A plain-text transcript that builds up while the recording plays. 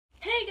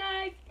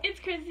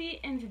Chrissy,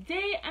 and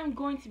today I'm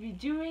going to be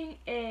doing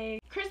a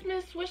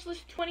Christmas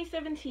Wishlist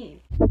 2017.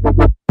 Before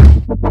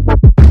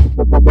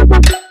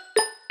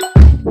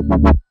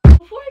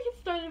I get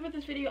started with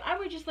this video, I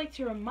would just like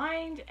to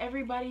remind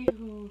everybody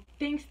who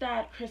thinks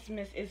that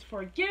Christmas is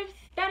for gifts,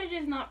 that it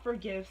is not for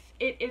gifts.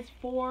 It is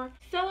for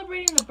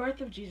celebrating the birth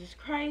of Jesus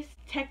Christ,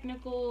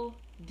 technical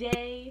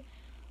day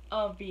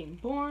of being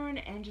born,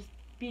 and just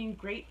being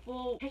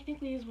grateful.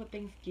 Technically is what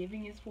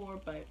Thanksgiving is for,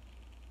 but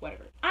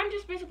whatever. I'm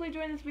just basically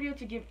doing this video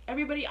to give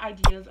everybody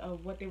ideas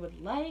of what they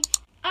would like.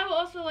 I would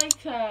also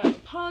like to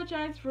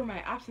apologize for my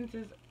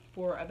absences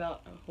for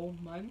about a whole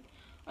month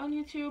on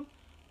YouTube.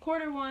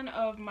 Quarter one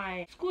of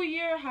my school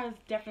year has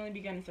definitely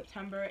begun in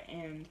September,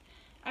 and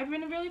I've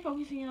been really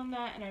focusing on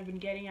that, and I've been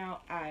getting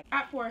out at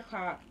 4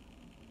 o'clock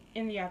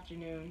in the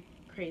afternoon.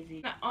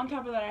 Crazy. On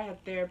top of that, I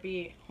had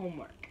therapy,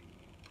 homework.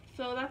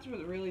 So that's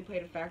what really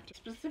played a factor.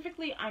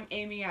 Specifically, I'm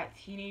aiming at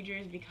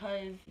teenagers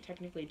because I'm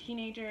technically a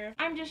teenager.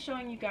 I'm just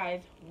showing you guys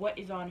what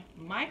is on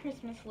my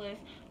Christmas list.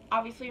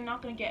 Obviously, I'm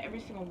not going to get every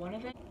single one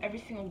of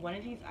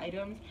these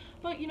items,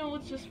 but you know,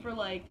 it's just for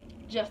like,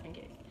 just in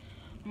case.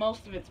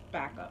 Most of it's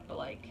backup, but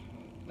like,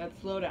 let's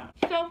slow down.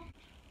 So,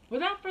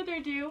 without further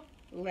ado,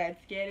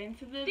 let's get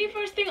into this. The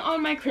first thing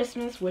on my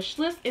Christmas wish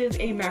list is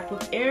a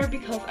MacBook Air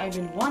because I've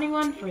been wanting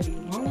one for the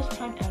longest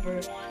time ever,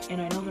 and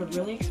I know they're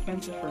really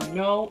expensive for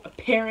no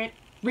apparent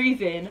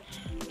reason.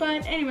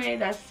 But anyway,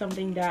 that's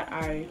something that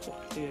I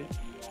hope to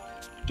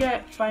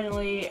get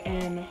finally,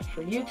 and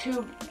for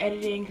YouTube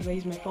editing, because I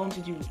use my phone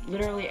to do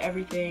literally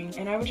everything,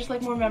 and I would just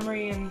like more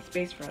memory and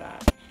space for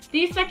that.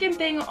 The second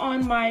thing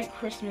on my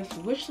Christmas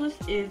wish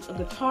list is a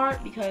guitar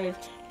because,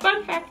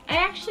 fun fact, I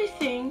actually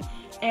sing,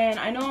 and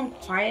I know I'm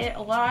quiet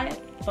a lot,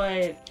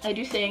 but I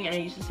do sing, and I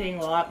used to sing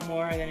a lot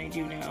more than I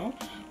do now.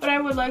 But I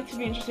would like to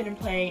be interested in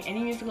playing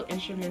any musical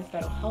instruments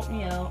that'll help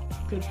me out.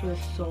 Good for the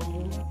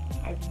soul.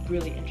 I'm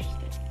really interested.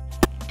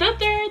 The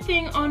third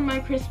thing on my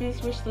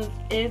Christmas wish list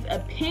is a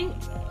pink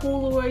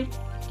Polaroid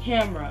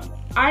camera.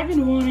 I've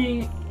been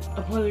wanting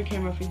a Polaroid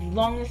camera for the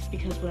longest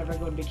because whenever I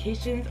go on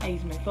vacations, I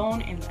use my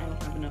phone and I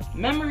don't have enough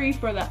memory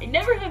for that. I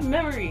never have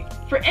memory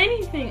for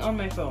anything on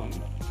my phone.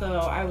 So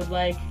I would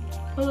like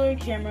Polaroid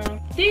camera.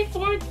 The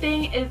fourth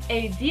thing is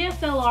a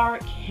DSLR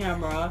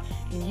camera.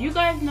 And you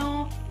guys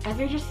know, as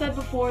I just said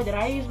before, that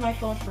I use my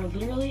phone for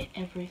literally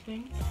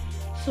everything.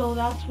 So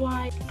that's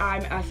why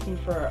I'm asking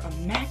for a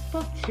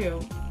MacBook too,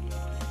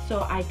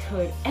 so I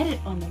could edit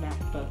on the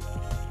MacBook.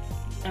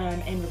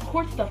 And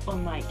record stuff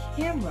on my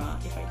camera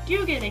if I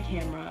do get a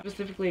camera,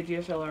 specifically a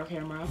DSLR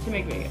camera, to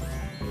make videos.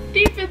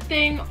 The fifth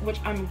thing, which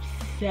I'm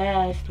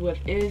obsessed with,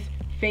 is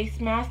face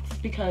masks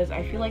because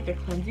I feel like they're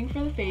cleansing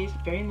for the face,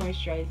 very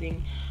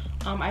moisturizing.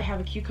 I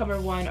have a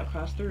cucumber one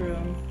across the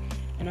room,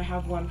 and I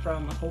have one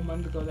from a whole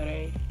month ago that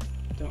I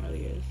don't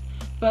really use.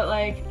 But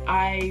like,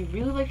 I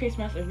really like face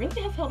masks. It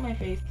really has helped my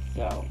face,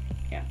 so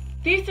yeah.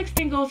 The sixth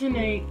thing goes in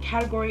a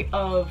category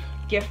of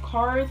gift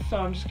cards, so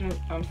I'm just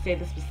gonna say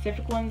the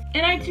specific ones.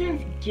 An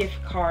iTunes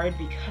gift card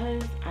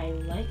because I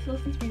like to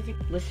listen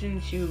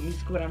to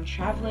music when I'm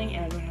traveling,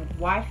 and I don't have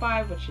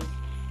Wi-Fi, which is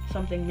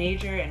something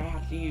major, and I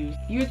have to use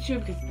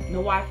YouTube because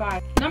no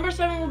Wi-Fi. Number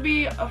 7 will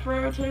be a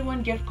Forever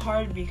 21 gift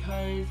card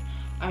because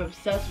I'm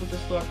obsessed with the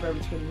store Forever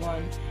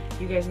 21.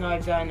 You guys know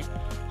I've done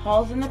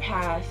hauls in the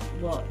past,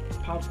 well,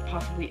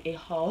 possibly a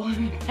haul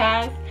in the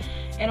past,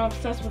 and I'm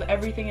obsessed with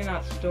everything in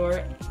that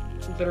store.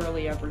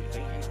 Literally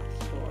everything in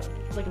that store.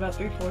 Like about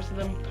 3/4 of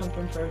them come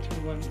from Forever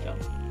 21, so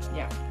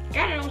yeah.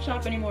 I don't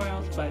shop anywhere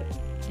else, but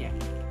yeah.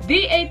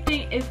 The 8th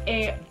thing is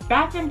a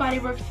Bath & Body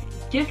Works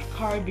gift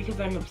card because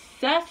I'm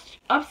obsessed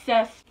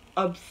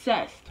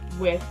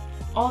with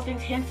all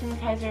things hand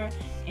sanitizer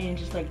and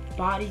just like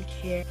body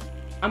care.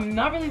 I'm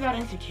not really that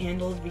into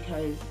candles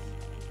because,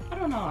 I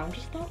don't know, I'm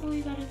just not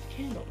really that into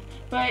candles.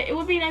 But it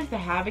would be nice to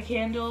have a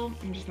candle.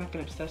 I'm just not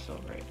gonna obsess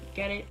over it.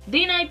 Get it?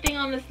 The 9th thing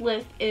on this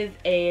list is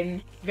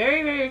a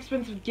very, very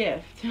expensive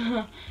gift.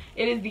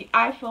 It is the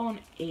iPhone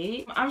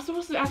 8. I'm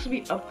supposed to actually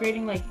be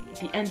upgrading like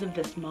the end of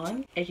this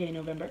month, aka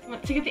November,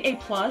 to get the 8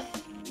 Plus.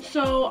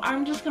 So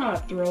I'm just gonna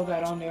throw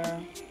that on there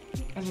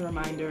as a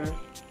reminder.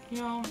 You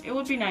know, it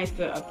would be nice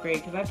to upgrade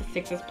because I have the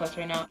 6S Plus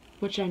right now,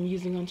 which I'm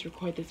using on to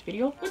record this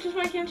video, which is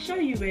why I can't show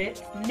you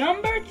it.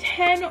 Number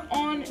 10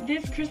 on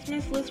this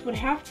Christmas list would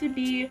have to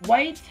be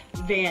white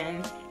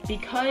Vans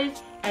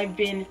because I've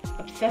been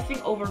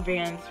obsessing over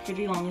Vans for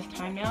the longest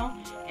time now,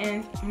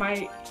 and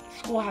my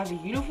school has a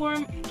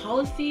uniform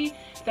policy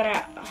that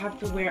I have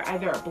to wear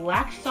either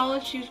black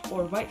solid shoes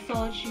or white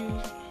solid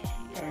shoes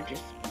that are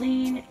just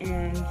plain,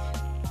 and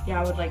yeah,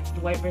 I would like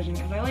the white version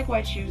because I like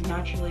white shoes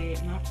naturally.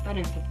 I'm not that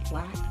into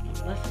black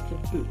unless it's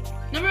a boot.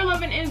 Number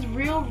 11 is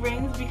real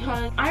rings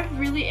because I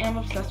really am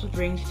obsessed with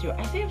rings too.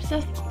 I say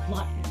obsessed a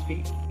lot in this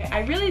video. I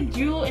really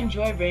do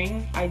enjoy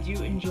rings. I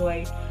do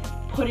enjoy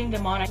putting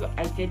them on.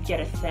 I did get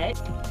a set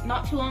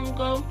not too long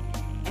ago,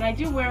 and I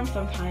do wear them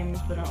sometimes,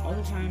 but not all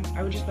the time.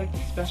 I would just like the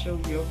special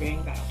real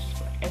ring that I'll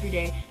just wear every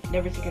day,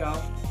 never take it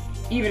off,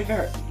 even if it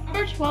hurts.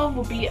 Number 12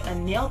 will be a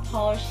nail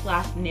polish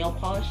 / nail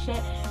polish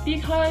set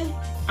because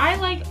I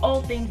like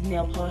all things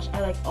nail polish.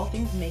 I like all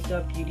things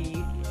makeup,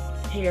 beauty,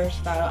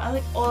 hairstyle. I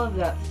like all of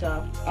that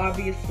stuff.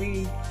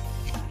 Obviously,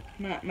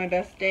 not my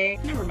best day.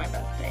 Never my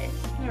best day.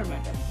 Never my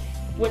best day.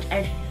 Which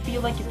I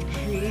feel like it's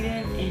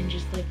creative and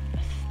just like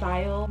a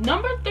style.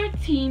 Number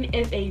 13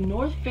 is a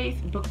North Face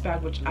book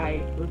bag, which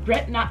I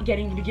regret not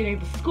getting at the beginning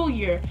of the school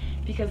year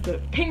because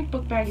the pink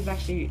book bag is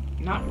actually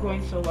not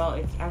going so well.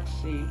 It's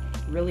actually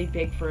really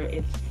big for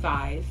its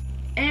size.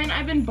 And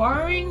I've been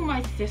borrowing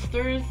my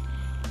sister's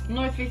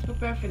North Face book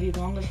bag for the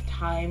longest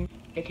time,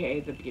 aka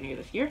the beginning of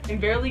this year. I'm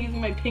barely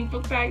using my pink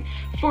book bag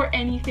for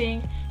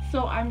anything,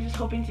 so I'm just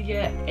hoping to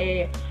get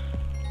a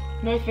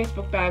North Face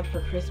book bag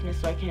for Christmas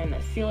so I can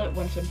seal it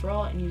once and for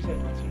all and use it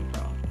once and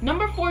for all.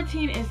 Number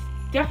 14 is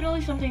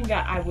definitely something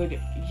that I would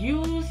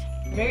use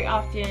very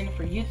often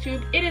for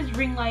YouTube. It is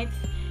ring lights,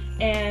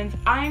 and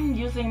I'm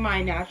using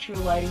my natural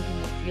lighting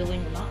from the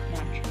ceiling, not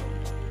natural,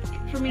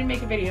 for me to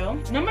make a video.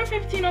 Number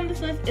 15 on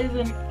this list is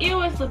an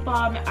EOS lip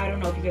balm. I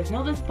don't know if you guys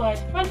know this, but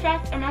fun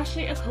fact, I'm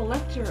actually a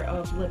collector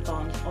of lip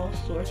balms, all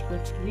sorts,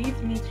 which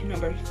leads me to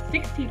number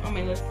 16 on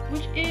my list,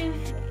 which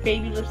is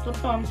Baby Lips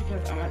lip balms,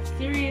 because I'm a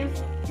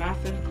serious,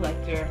 massive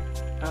collector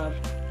of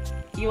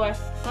EOS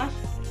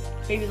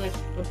 / Baby Lips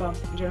lip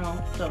balms in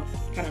general, so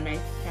kind of nice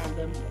to have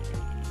them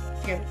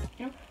together,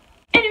 you know?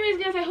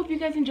 Anyways, guys, I hope you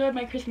guys enjoyed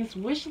my Christmas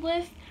wish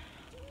list.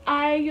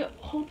 I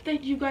hope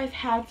that you guys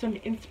had some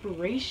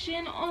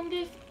inspiration on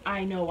this.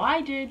 I know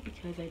I did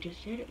because I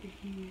just shared it with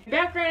you. The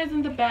background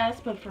isn't the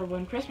best, but for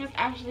when Christmas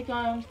actually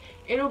comes,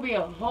 it'll be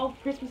a whole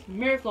Christmas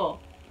miracle.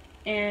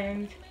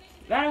 And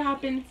that'll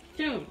happen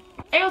soon.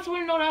 I also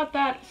want to note out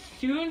that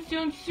soon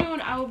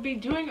I will be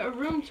doing a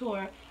room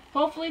tour.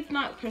 Hopefully it's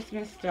not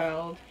Christmas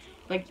styled.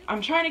 Like,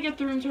 I'm trying to get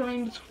the room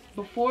tour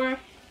before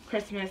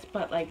Christmas,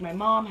 but like my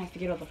mom has to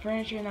get all the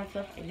furniture and that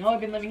stuff. I know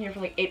I've been living here for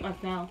like 8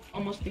 months now,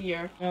 almost a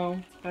year.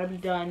 So that'll be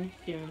done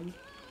soon,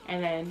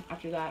 and then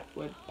after that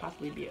would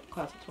possibly be a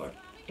closet tour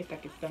if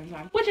that gets done in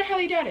time, which I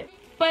highly doubt it.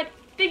 But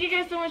thank you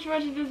guys so much for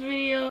watching this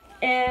video,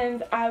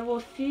 and I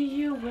will see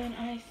you when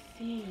I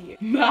see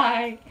you.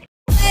 Bye.